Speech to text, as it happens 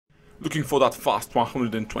Looking for that fast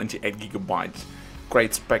 128GB,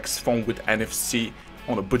 great specs phone with NFC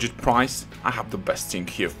on a budget price? I have the best thing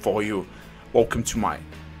here for you. Welcome to my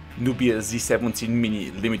Nubia Z17 Mini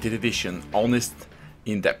limited edition honest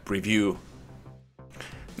in-depth review.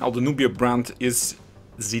 Now the Nubia brand is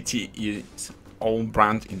ZTE's own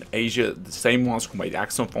brand in Asia, the same ones who made the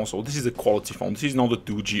Axon phone, so this is a quality phone. This is not a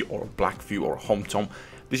 2G or a Blackview or a Home-Tom.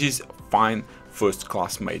 This is a fine first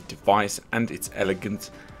class made device and it's elegant.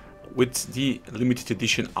 With the limited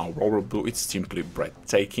edition Aurora Blue, it's simply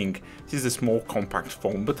breathtaking. This is a small compact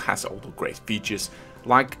phone but has all the great features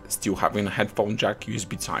like still having a headphone jack,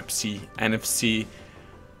 USB Type-C, NFC,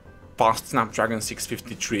 fast Snapdragon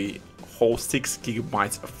 653, whole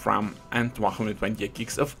 6GB of RAM and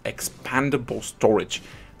 128GB of expandable storage.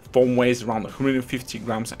 The phone weighs around 150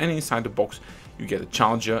 grams and inside the box you get a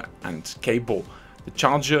charger and cable. The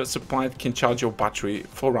charger supplied can charge your battery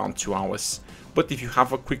for around 2 hours. But if you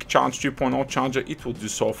have a quick charge 3.0 charger, it will do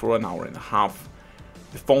so for an hour and a half.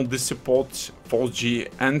 The phone does support 4G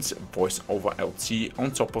and voice over LTE.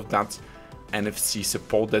 On top of that, NFC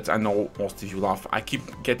support that I know most of you love. I keep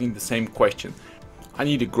getting the same question. I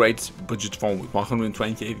need a great budget phone with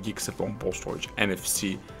 128GB of onboard storage,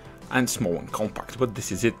 NFC and small and compact, but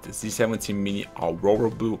this is it. The Z17 Mini Aurora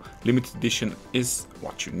Blue limited edition is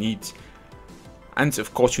what you need. And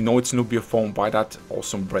of course you know it's Nubia phone by that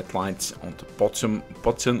awesome red light on the bottom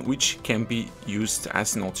button, which can be used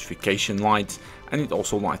as a notification light, and it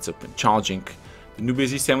also lights up when charging. The Nubia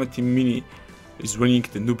Z17 Mini is running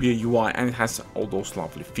the Nubia UI and it has all those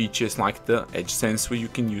lovely features like the Edge Sense where you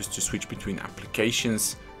can use to switch between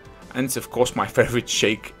applications, and of course my favorite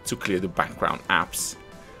shake to clear the background apps.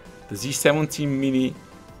 The Z17 Mini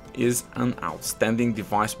is an outstanding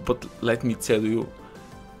device, but let me tell you,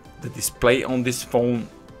 the display on this phone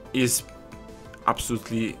is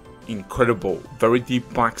absolutely incredible. Very deep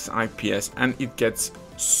blacks IPS and it gets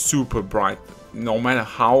super bright. No matter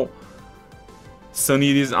how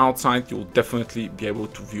sunny it is outside, you'll definitely be able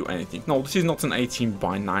to view anything. No, this is not an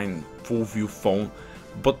 18:9 full view phone,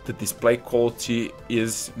 but the display quality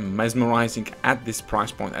is mesmerizing at this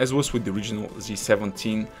price point, as was with the original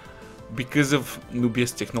Z17. Because of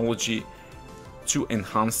Nubia's technology to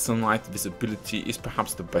enhance sunlight visibility is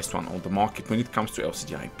perhaps the best one on the market when it comes to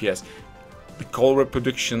LCD IPS. The color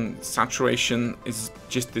reproduction, saturation is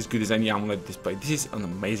just as good as any AMOLED display. This is an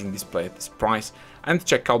amazing display at this price, and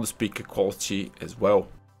check out the speaker quality as well.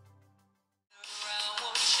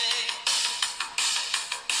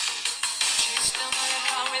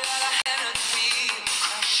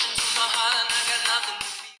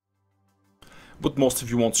 But most of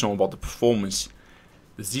you want to know about the performance.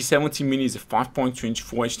 The Z17 Mini is a 5.2-inch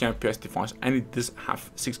Full HD IPS device and it does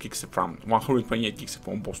have 6GB of RAM, 128GB of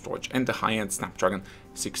onboard storage and the high-end Snapdragon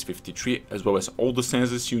 653, as well as all the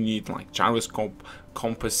sensors you need like gyroscope,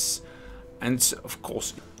 compass, and of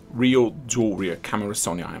course real dual rear camera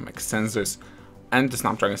Sony IMX sensors. And the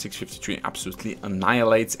Snapdragon 653 absolutely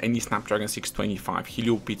annihilates any Snapdragon 625,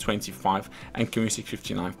 Helio P25 and Kirin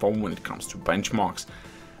 659 phone when it comes to benchmarks.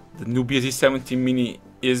 The Nubia Z17 Mini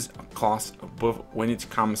is a class above when it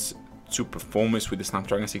comes to performance with the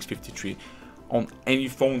Snapdragon 653 on any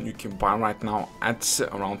phone you can buy right now at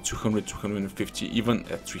around $200, $250, even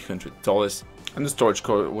at $300. And the storage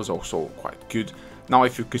core was also quite good. Now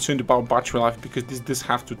if you're concerned about battery life, because this does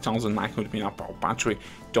have 2900 mAh battery,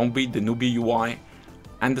 don't be the Nubia UI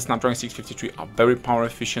and the Snapdragon 653 are very power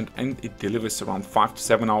efficient and it delivers around 5 to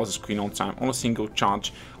 7 hours of screen on time on a single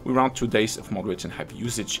charge with around 2 days of moderate and heavy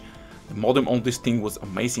usage. The modem on this thing was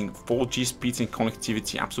amazing. 4G speeds and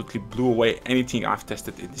connectivity absolutely blew away anything I've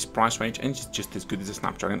tested in this price range, and it's just as good as the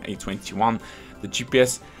Snapdragon 821. The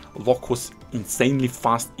GPS lock was insanely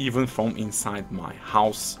fast even from inside my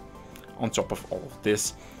house on top of all of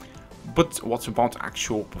this. But what about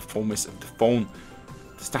actual performance of the phone?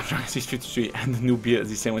 The Snapdragon 653 and the Nubia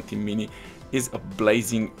Z17 Mini is a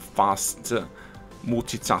blazing fast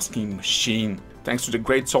multitasking machine. Thanks to the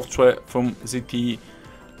great software from ZTE,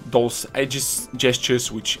 those edges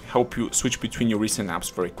gestures which help you switch between your recent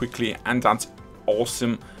apps very quickly, and that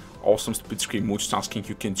awesome split screen multitasking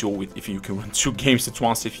you can deal with. If you can run 2 games at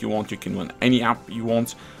once if you want, you can run any app you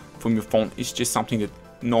want from your phone. It's just something that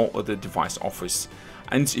no other device offers.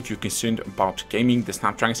 And if you're concerned about gaming, the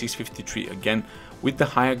Snapdragon 653 again with the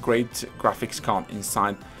higher grade graphics card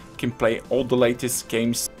inside can play all the latest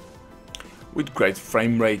games with great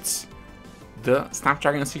frame rates. The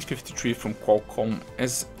Snapdragon 653 from Qualcomm,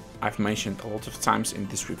 as I've mentioned a lot of times in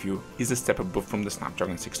this review, is a step above from the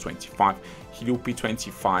Snapdragon 625, Helio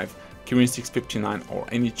P25, Kirin 659 or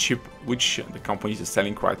any chip which the companies are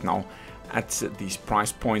selling right now at these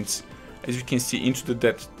price points. as you can see, into the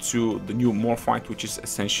depth to the new Morphite, which is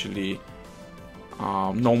essentially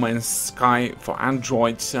No Man's Sky for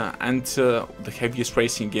Android, and the heaviest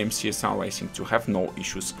racing game, CSR Racing, to have no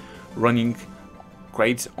issues running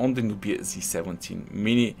great on the Nubia Z17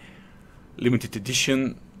 Mini limited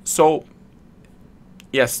edition. So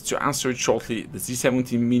yes, to answer it shortly, the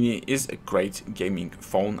Z17 Mini is a great gaming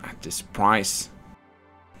phone at this price.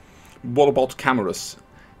 What about cameras?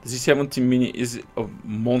 The Z17 Mini is a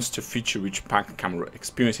monster feature-rich packed camera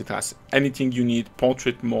experience. It has anything you need: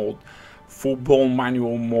 portrait mode, full-blown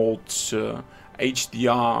manual mode,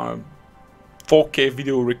 HDR, 4K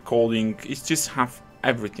video recording. It just have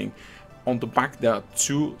everything. On the back there are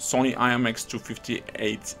two Sony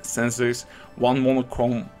IMX258 sensors, one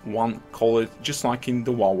monochrome, one colored, just like in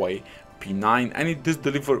the Huawei P9, and it does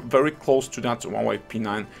deliver very close to that Huawei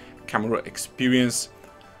P9 camera experience.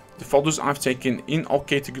 The photos I've taken in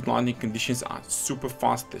okay to good lighting conditions are super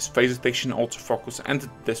fast, there's phase detection, autofocus, and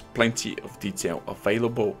there's plenty of detail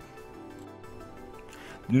available.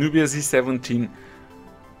 The Nubia Z17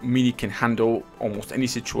 Mini can handle almost any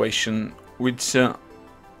situation with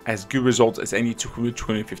as good results as any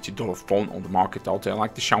 $250 phone on the market out there,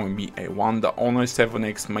 like the Xiaomi A1, the Honor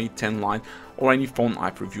 7X, Mate 10 line, or any phone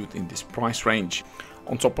I've reviewed in this price range.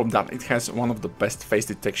 On top of that, it has one of the best face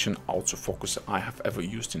detection autofocus I have ever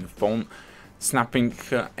used in a phone. Snapping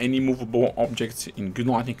any movable objects in good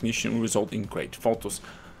lighting condition will result in great photos.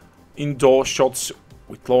 Indoor shots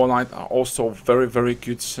with lower light are also very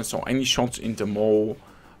good, so any shots in the mall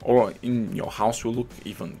or in your house will look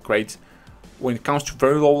even great. When it comes to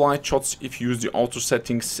very low light shots, if you use the auto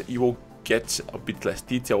settings, you will get a bit less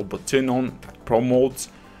detail, but turn on that Pro mode,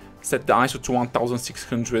 set the ISO to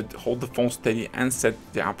 1600, hold the phone steady and set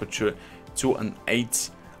the aperture to an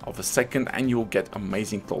 1/8 of a second, and you will get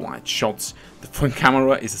amazing low light shots. The front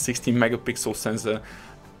camera is a 16 megapixel sensor,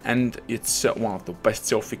 and it's one of the best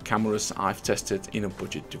selfie cameras I've tested in a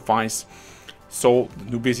budget device. So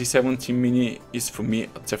the Nubia Z17 Mini is for me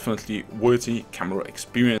a definitely worthy camera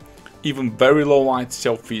experience. Even very low light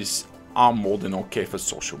selfies are more than okay for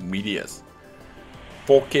social medias.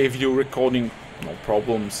 4K video recording, no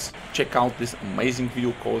problems. Check out this amazing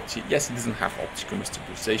video quality. Yes, it doesn't have optical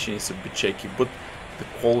stabilization, it's a bit shaky, but the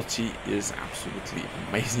quality is absolutely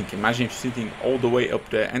amazing. Imagine if you're sitting all the way up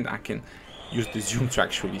there and I can use the zoom to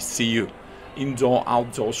actually see you. Indoor,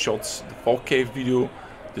 outdoor shots, the 4K video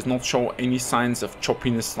does not show any signs of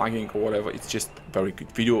choppiness, lagging or whatever. It's just very good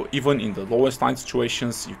video. Even in the lowest light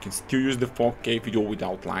situations, you can still use the 4K video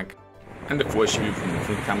without lag. And the flash view from the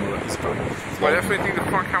front camera is very good for vlogging. I definitely think the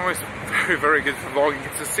front camera is very good for vlogging.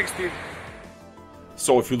 It's a 60.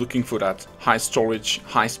 So if you're looking for that high storage,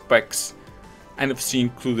 high specs, NFC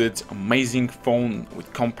included, amazing phone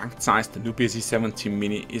with compact size, the Nubia Z17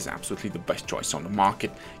 Mini is absolutely the best choice on the market.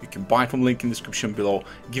 You can buy it from the link in the description below.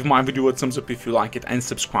 Give my video a thumbs up if you like it, and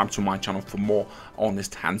subscribe to my channel for more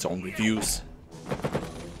honest hands-on reviews.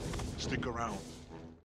 Stick around.